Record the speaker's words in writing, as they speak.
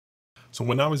So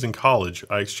when I was in college,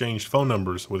 I exchanged phone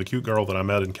numbers with a cute girl that I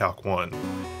met in Calc 1.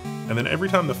 And then every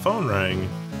time the phone rang,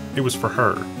 it was for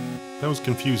her. That was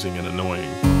confusing and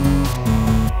annoying.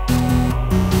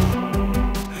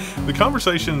 The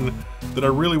conversation that I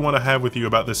really want to have with you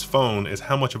about this phone is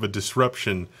how much of a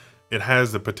disruption it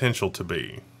has the potential to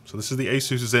be. So this is the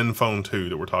ASUS ZenFone 2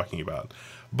 that we're talking about.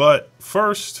 But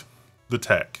first, the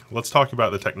tech. Let's talk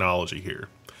about the technology here.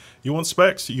 You want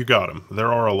specs? You got them.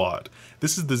 There are a lot.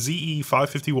 This is the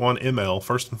ZE551 ML.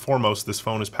 First and foremost, this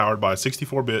phone is powered by a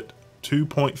 64-bit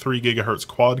 2.3 GHz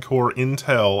quad-core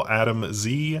Intel Atom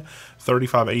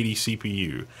Z3580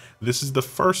 CPU. This is the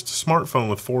first smartphone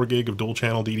with 4 GB of Dual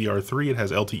Channel DDR3. It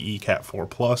has LTE Cat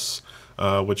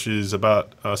 4+, which is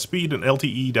about speed and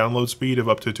LTE download speed of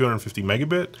up to 250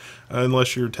 megabit,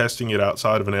 unless you're testing it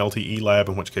outside of an LTE lab,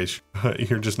 in which case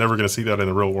you're just never going to see that in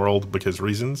the real world because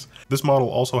reasons. This model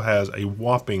also has a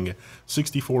whopping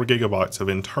 64 gigabytes of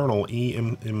internal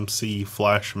eMMC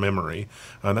flash memory.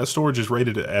 That storage is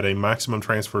rated at a maximum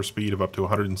transfer speed of up to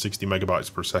 160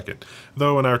 megabytes per second,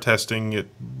 though in our testing it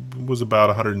was about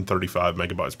 135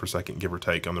 megabytes per second, give or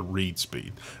take, on the read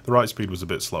speed. The write speed was a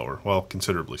bit slower, well,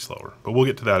 considerably slower, but we'll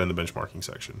get to that in the benchmarking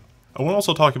section. I want to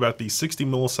also talk about the 60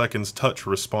 milliseconds touch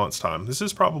response time. This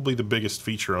is probably the biggest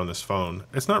feature on this phone.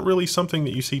 It's not really something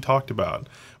that you see talked about,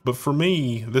 but for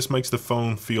me, this makes the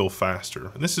phone feel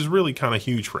faster. And this is really kind of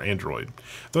huge for Android.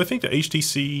 Though I think the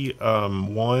HTC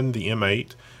One, the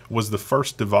M8, was the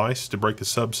first device to break the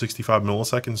sub 65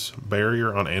 milliseconds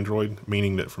barrier on Android,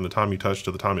 meaning that from the time you touch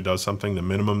to the time it does something, the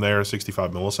minimum there is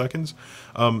 65 milliseconds.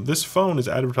 This phone is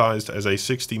advertised as a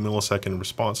 60 millisecond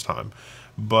response time,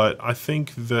 but I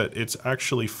think that it's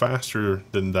actually faster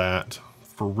than that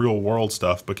for real world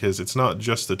stuff, because it's not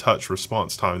just the touch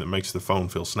response time that makes the phone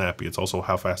feel snappy, it's also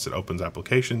how fast it opens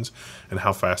applications and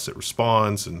how fast it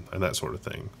responds and that sort of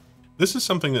thing. This is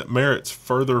something that merits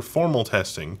further formal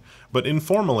testing, but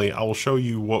informally I will show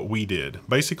you what we did.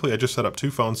 Basically, I just set up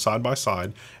two phones side by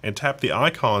side and tapped the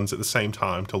icons at the same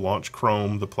time to launch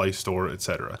Chrome, the Play Store,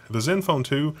 etc. The ZenFone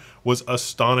 2 was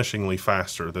astonishingly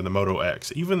faster than the Moto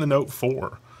X, even the Note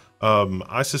 4.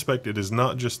 I suspect it is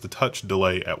not just the touch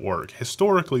delay at work.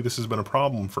 Historically, this has been a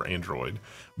problem for Android,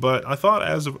 but I thought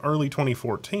as of early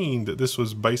 2014 that this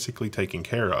was basically taken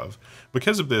care of.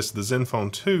 Because of this, the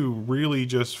ZenFone 2 really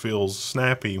just feels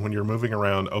snappy when you're moving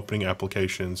around, opening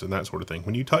applications, and that sort of thing.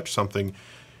 When you touch something,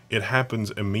 it happens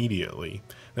immediately.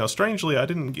 Now, strangely, I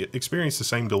didn't experience the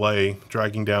same delay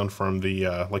dragging down from the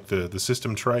the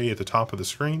system tray at the top of the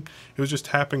screen. It was just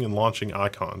tapping and launching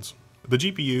icons. The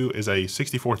GPU is a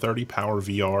 6430 Power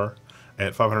VR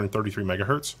at 533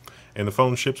 megahertz, and the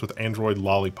phone ships with Android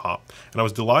Lollipop. And I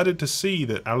was delighted to see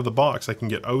that out of the box I can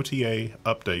get OTA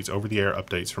updates, over-the-air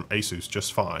updates from ASUS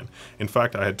just fine. In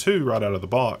fact, I had two right out of the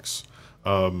box,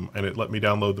 and it let me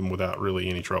download them without really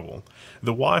any trouble.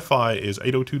 The Wi-Fi is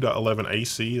 802.11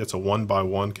 AC, that's a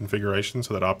 1x1 configuration,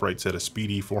 so that operates at a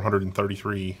speedy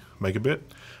 433 megabit.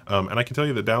 And I can tell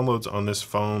you that downloads on this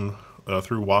phone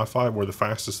through Wi-Fi were the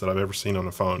fastest that I've ever seen on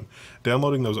a phone.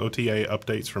 Downloading those OTA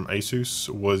updates from ASUS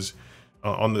was,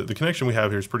 on the connection we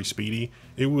have here is pretty speedy.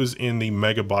 It was in the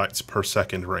megabytes per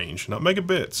second range. Not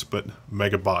megabits, but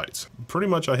megabytes. Pretty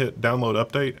much I hit download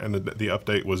update and the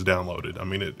update was downloaded. I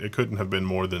mean, it couldn't have been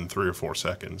more than 3 or 4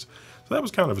 seconds. So that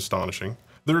was kind of astonishing.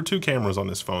 There are two cameras on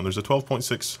this phone. There's a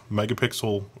 12.6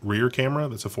 megapixel rear camera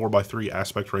that's a 4:3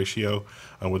 aspect ratio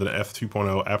with an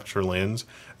f2.0 aperture lens.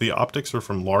 The optics are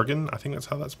from Largan, I think that's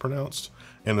how that's pronounced,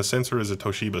 and the sensor is a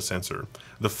Toshiba sensor.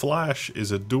 The flash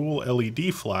is a dual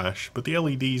LED flash, but the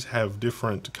LEDs have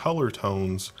different color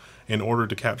tones in order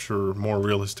to capture more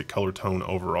realistic color tone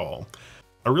overall.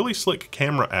 A really slick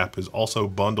camera app is also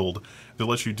bundled that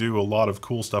lets you do a lot of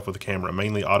cool stuff with the camera,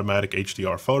 mainly automatic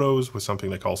HDR photos with something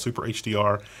they call Super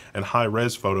HDR, and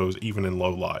high-res photos even in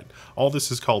low light. All this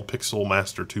is called Pixel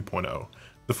Master 2.0.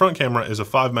 The front camera is a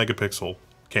 5 megapixel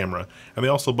camera, and they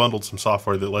also bundled some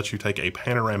software that lets you take a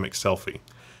panoramic selfie.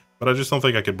 But I just don't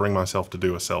think I could bring myself to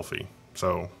do a selfie,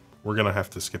 so we're gonna have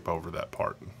to skip over that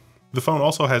part. The phone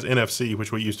also has NFC,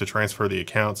 which we use to transfer the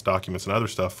accounts, documents, and other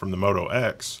stuff from the Moto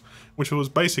X, which was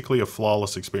basically a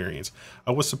flawless experience.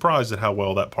 I was surprised at how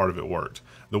well that part of it worked.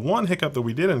 The one hiccup that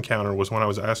we did encounter was when I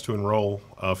was asked to enroll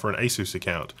for an ASUS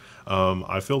account.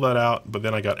 I filled that out, but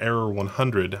then I got error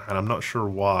 100, and I'm not sure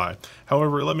why.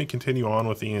 However, it let me continue on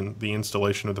with the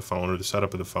installation of the phone or the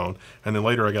setup of the phone, and then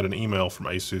later I got an email from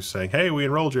ASUS saying, hey, we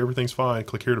enrolled you, everything's fine,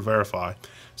 click here to verify.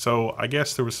 So I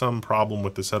guess there was some problem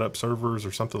with the setup servers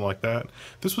or something like that.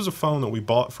 This was a phone that we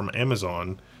bought from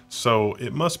Amazon, so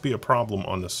it must be a problem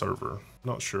on the server.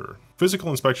 Not sure.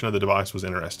 Physical inspection of the device was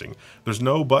interesting. There's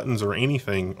no buttons or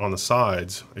anything on the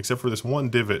sides except for this one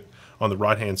divot on the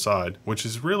right hand side, which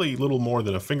is really little more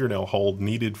than a fingernail hold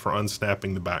needed for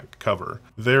unsnapping the back cover.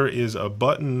 There is a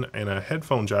button and a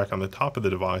headphone jack on the top of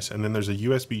the device, and then there's a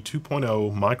USB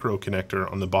 2.0 micro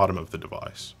connector on the bottom of the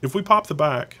device. If we pop the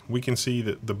back, we can see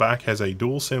that the back has a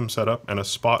dual SIM setup and a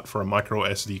spot for a micro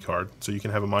SD card, so you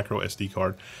can have a micro SD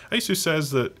card. ASUS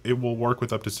says that it will work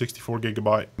with up to 64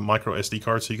 gigabyte micro SD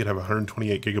card, so you could have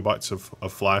 128 gigabytes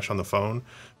of flash on the phone.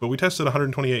 But we tested a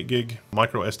 128 gig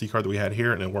micro SD card that we had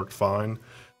here, and it worked fine.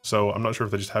 So I'm not sure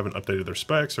if they just haven't updated their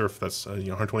specs, or if that's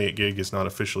 128 gig is not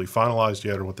officially finalized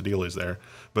yet, or what the deal is there.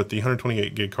 But the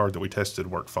 128 gig card that we tested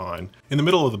worked fine. In the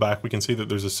middle of the back, we can see that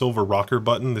there's a silver rocker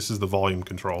button. This is the volume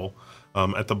control.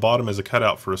 At the bottom is a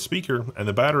cutout for a speaker, and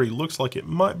the battery looks like it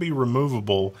might be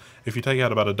removable if you take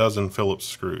out about a dozen Phillips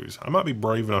screws. I might be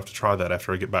brave enough to try that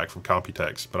after I get back from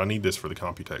Computex, but I need this for the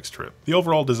Computex trip. The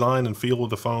overall design and feel of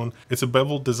the phone, it's a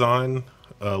beveled design.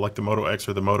 Like the Moto X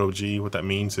or the Moto G. What that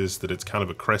means is that it's kind of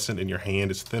a crescent in your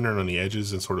hand. It's thinner on the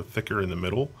edges and sort of thicker in the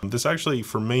middle. This actually,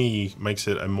 for me, makes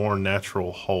it a more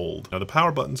natural hold. Now the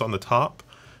power button's on the top,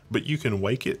 but you can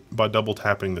wake it by double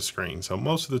tapping the screen. So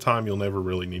most of the time you'll never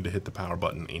really need to hit the power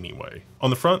button anyway. On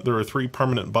the front, there are 3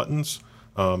 permanent buttons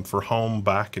for home,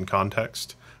 back, and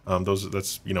context.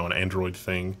 That's an Android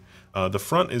thing. The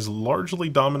front is largely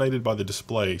dominated by the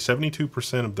display.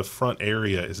 72% of the front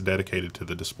area is dedicated to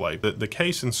the display. The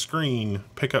case and screen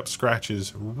pick up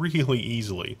scratches really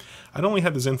easily. I'd only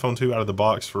had the ZenFone 2 out of the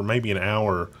box for maybe an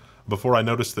hour before I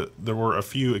noticed that there were a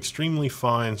few extremely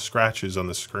fine scratches on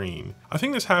the screen. I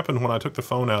think this happened when I took the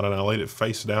phone out and I laid it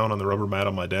face down on the rubber mat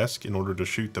on my desk in order to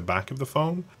shoot the back of the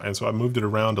phone. And so I moved it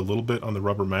around a little bit on the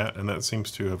rubber mat, and that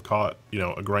seems to have caught,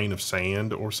 a grain of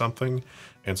sand or something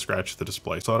and scratched the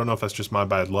display. So I don't know if that's just my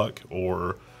bad luck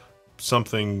or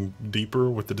something deeper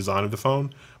with the design of the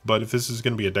phone, but if this is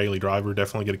going to be a daily driver,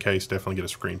 definitely get a case, definitely get a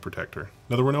screen protector.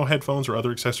 Now there were no headphones or other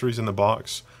accessories in the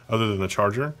box other than the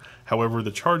charger. However,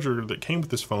 the charger that came with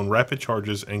this phone rapid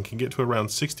charges and can get to around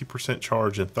 60%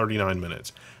 charge in 39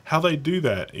 minutes. How they do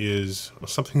that is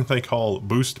something they call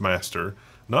Boostmaster,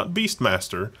 not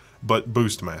Beastmaster, but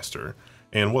Boostmaster.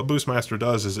 And what Boostmaster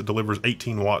does is it delivers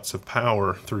 18 watts of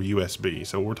power through USB.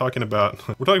 So we're talking about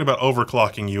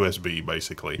overclocking USB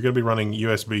basically. You're going to be running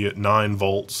USB at 9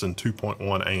 volts and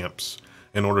 2.1 amps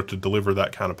in order to deliver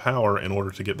that kind of power in order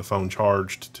to get the phone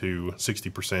charged to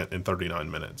 60% in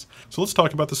 39 minutes. So let's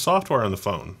talk about the software on the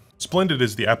phone. Splendid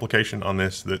is the application on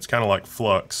this that's kind of like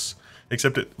Flux,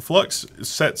 except Flux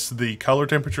sets the color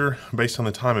temperature based on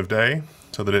the time of day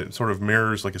so that it sort of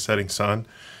mirrors like a setting sun,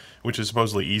 which is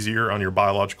supposedly easier on your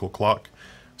biological clock.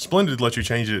 Splendid lets you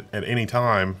change it at any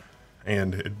time,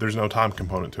 and there's no time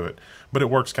component to it, but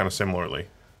it works kind of similarly.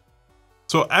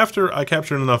 So after I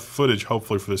captured enough footage,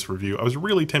 hopefully for this review, I was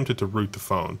really tempted to root the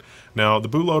phone. Now, the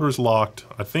bootloader is locked.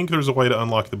 I think there's a way to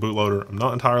unlock the bootloader. I'm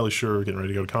not entirely sure. Getting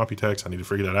ready to go to Computex, I need to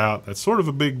figure that out. That's sort of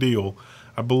a big deal.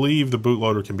 I believe the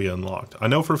bootloader can be unlocked. I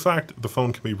know for a fact the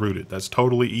phone can be rooted. That's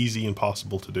totally easy and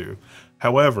possible to do.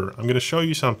 However, I'm going to show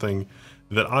you something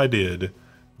that I did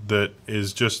that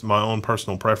is just my own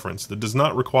personal preference that does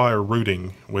not require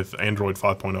rooting with Android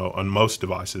 5.0 on most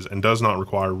devices and does not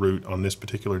require root on this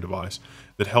particular device,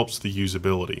 that helps the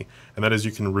usability. And that is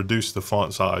you can reduce the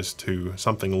font size to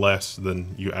something less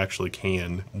than you actually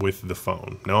can with the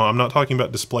phone. Now, I'm not talking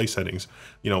about display settings.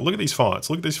 Look at these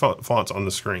fonts. Look at these fonts on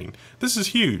the screen. This is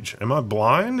huge. Am I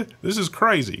blind? This is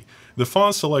crazy. The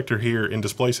font selector here in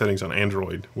display settings on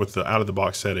Android with the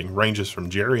out-of-the-box setting ranges from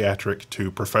geriatric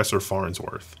to Professor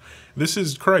Farnsworth. This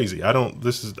is crazy.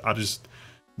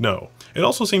 No. It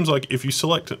also seems like if you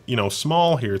select,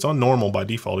 small here, it's on normal by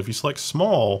default. If you select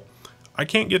small, I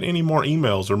can't get any more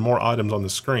emails or more items on the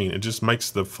screen. It just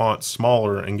makes the font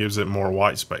smaller and gives it more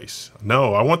white space.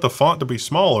 No, I want the font to be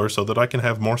smaller so that I can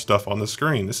have more stuff on the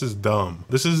screen. This is dumb.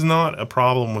 This is not a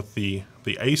problem with the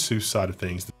ASUS side of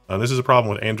things. This is a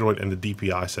problem with Android and the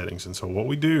DPI settings. And so what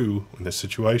we do in this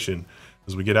situation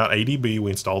is we get out ADB,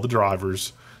 we install the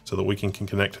drivers so that we can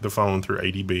connect to the phone through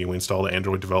ADB. We install the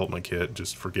Android development kit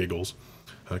just for giggles,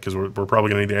 because we're probably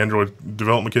going to need the Android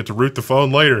development kit to root the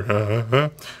phone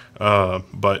later.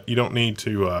 But you don't need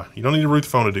to root the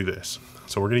phone to do this.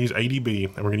 So we're going to use ADB,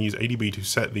 and we're going to use ADB to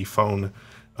set the phone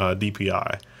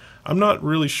DPI. I'm not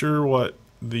really sure what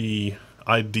the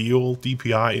ideal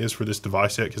DPI is for this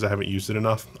device yet because I haven't used it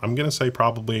enough. I'm going to say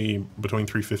probably between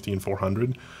 350 and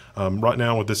 400. Right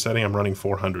now with this setting I'm running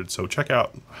 400, so check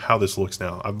out how this looks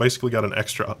now. I've basically got an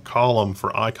extra column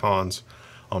for icons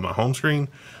on my home screen.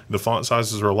 The font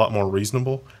sizes are a lot more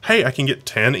reasonable. Hey, I can get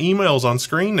 10 emails on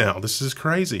screen now. This is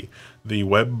crazy. The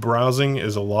web browsing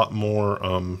is a lot more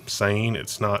sane.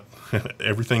 It's not,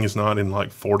 everything is not in like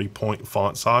 40-point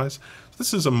font size.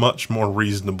 This is a much more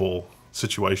reasonable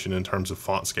situation in terms of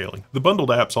font scaling. The bundled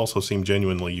apps also seem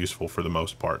genuinely useful for the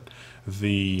most part.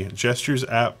 The gestures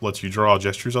app lets you draw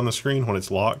gestures on the screen when it's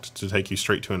locked to take you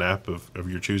straight to an app of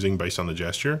your choosing based on the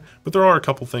gesture. But there are a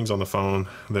couple things on the phone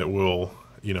that will,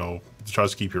 you know,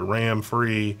 tries to keep your RAM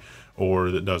free,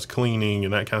 or that does cleaning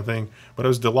and that kind of thing. But I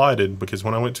was delighted because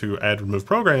when I went to add remove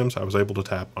programs, I was able to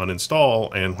tap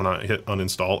uninstall, and when I hit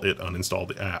uninstall, it uninstalled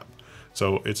the app.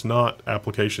 So it's not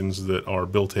applications that are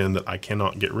built in that I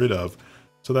cannot get rid of.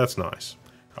 So that's nice.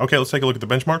 Okay, let's take a look at the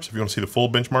benchmarks. If you want to see the full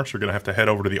benchmarks, you're going to have to head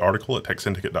over to the article at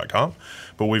techsyndicate.com.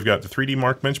 But we've got the 3D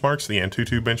Mark benchmarks, the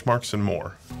Antutu benchmarks, and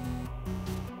more.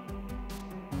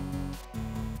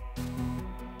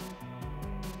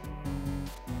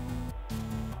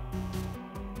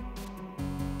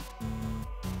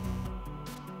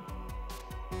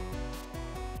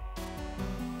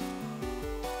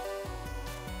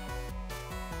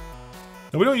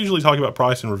 Now, we don't usually talk about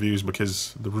price and reviews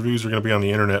because the reviews are going to be on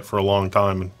the internet for a long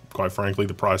time, and quite frankly,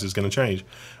 the price is going to change.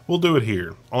 We'll do it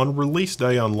here. On release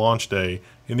day, on launch day,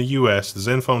 in the US, the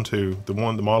ZenFone 2, the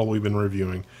model we've been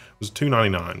reviewing, was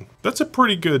 $299. That's a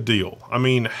pretty good deal. I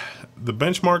mean, the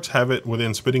benchmarks have it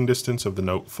within spitting distance of the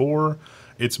Note 4.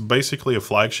 It's basically a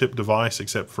flagship device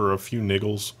except for a few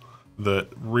niggles that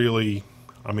really,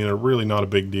 I mean, are really not a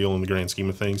big deal in the grand scheme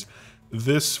of things.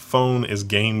 This phone is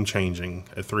game-changing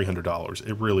at $300.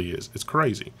 It really is. It's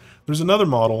crazy. There's another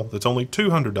model that's only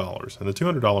 $200, and the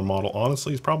 $200 model,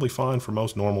 honestly, is probably fine for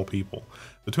most normal people.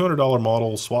 The $200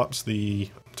 model swaps the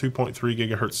 2.3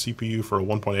 gigahertz CPU for a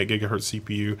 1.8 gigahertz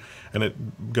CPU, and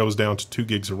it goes down to 2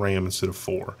 gigs of RAM instead of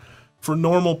 4. For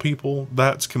normal people,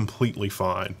 that's completely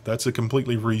fine. That's a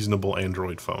completely reasonable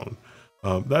Android phone.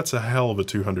 That's a hell of a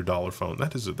 $200 phone.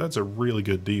 That's a really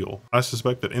good deal. I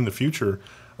suspect that in the future,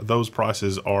 those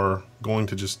prices are going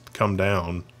to just come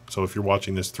down. So if you're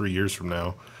watching this 3 years from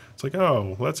now, it's like,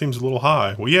 oh, well, that seems a little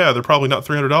high. Well, yeah, they're probably not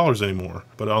 $300 anymore.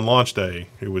 But on launch day,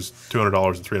 it was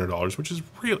 $200 and $300, which is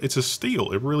real. It's a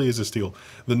steal. It really is a steal.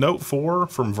 The Note 4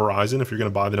 from Verizon, if you're going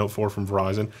to buy the Note 4 from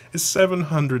Verizon, is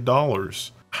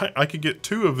 $700. I could get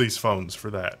 2 of these phones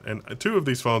for that, and 2 of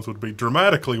these phones would be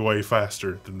dramatically way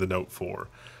faster than the Note 4.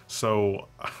 So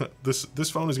this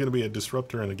phone is going to be a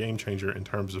disruptor and a game changer in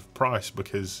terms of price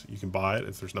because you can buy it.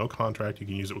 If there's no contract, you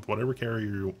can use it with whatever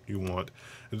carrier you want.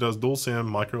 It does dual SIM,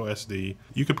 MicroSD.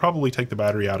 You could probably take the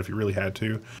battery out if you really had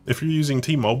to. If you're using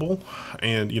T-Mobile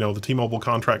and, you know, the T-Mobile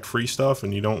contract free stuff,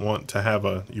 and you don't want to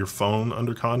have your phone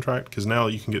under contract, because now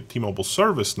you can get T-Mobile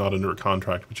service not under a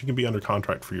contract, but you can be under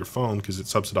contract for your phone because it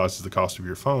subsidizes the cost of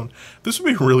your phone. This would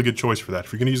be a really good choice for that.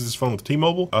 If you're going to use this phone with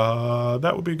T-Mobile,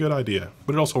 that would be a good idea.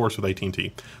 But it also works with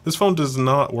AT&T. This phone does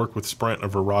not work with Sprint or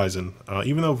Verizon.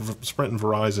 Even though Sprint and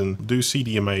Verizon do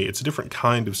CDMA, it's a different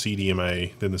kind of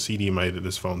CDMA than the CDMA that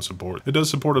this phone supports. It does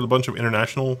support a bunch of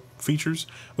international features.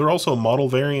 There are also model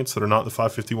variants that are not the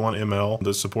 551 ML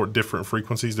that support different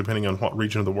frequencies depending on what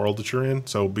region of the world that you're in.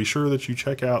 So be sure that you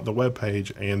check out the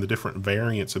webpage and the different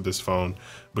variants of this phone,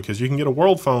 because you can get a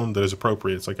world phone that is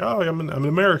appropriate. It's like, oh, I'm an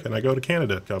American, I go to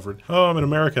Canada, covered. Oh, I'm an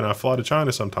American, I fly to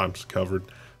China sometimes, covered.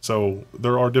 So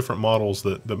there are different models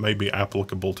that may be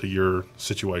applicable to your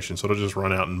situation. So don't just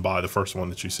run out and buy the first one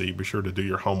that you see. Be sure to do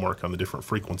your homework on the different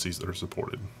frequencies that are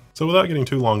supported. So without getting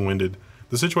too long-winded,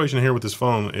 the situation here with this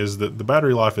phone is that the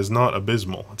battery life is not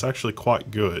abysmal. It's actually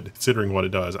quite good considering what it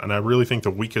does. And I really think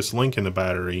the weakest link in the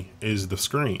battery is the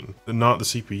screen, not the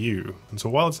CPU. And so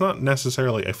while it's not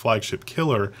necessarily a flagship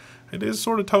killer, it is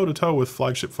sort of toe-to-toe with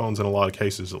flagship phones in a lot of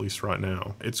cases, at least right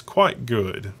now. It's quite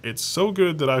good. It's so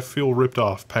good that I feel ripped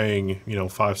off paying, you know,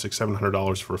 $500, $600,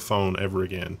 $700 for a phone ever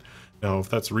again. Now, if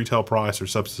that's retail price or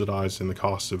subsidized in the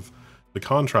cost of the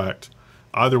contract,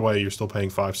 either way, you're still paying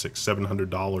 $500, $600,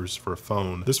 $700 for a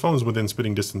phone. This phone is within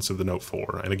spitting distance of the Note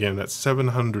 4. And again, that's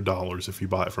 $700 if you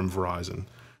buy it from Verizon.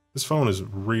 This phone is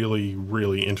really,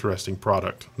 really interesting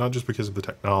product, not just because of the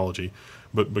technology,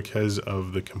 but because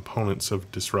of the components of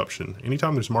disruption.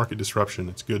 Anytime there's market disruption,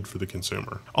 it's good for the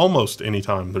consumer. Almost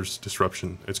anytime there's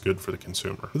disruption, it's good for the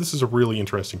consumer. But this is a really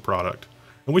interesting product,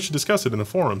 and we should discuss it in the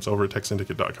forums over at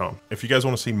techsyndicate.com. If you guys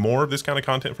want to see more of this kind of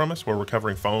content from us, where we're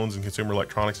covering phones and consumer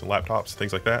electronics and laptops,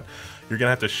 things like that, you're gonna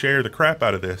have to share the crap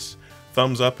out of this,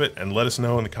 thumbs up it, and let us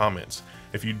know in the comments.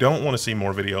 If you don't want to see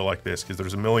more video like this, because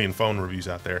there's a million phone reviews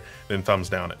out there, then thumbs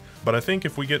down it. But I think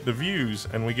if we get the views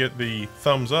and we get the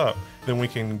thumbs up, then we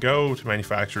can go to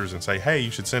manufacturers and say, hey,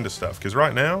 you should send us stuff. Because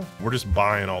right now, we're just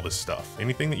buying all this stuff.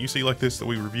 Anything that you see like this that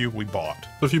we review, we bought.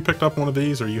 So if you picked up one of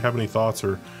these, or you have any thoughts,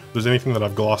 or there's anything that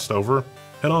I've glossed over,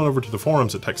 then let us know in the comments. head on over to the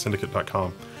forums at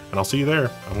techsyndicate.com, and I'll see you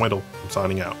there. I'm Wendell. I'm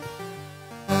signing out.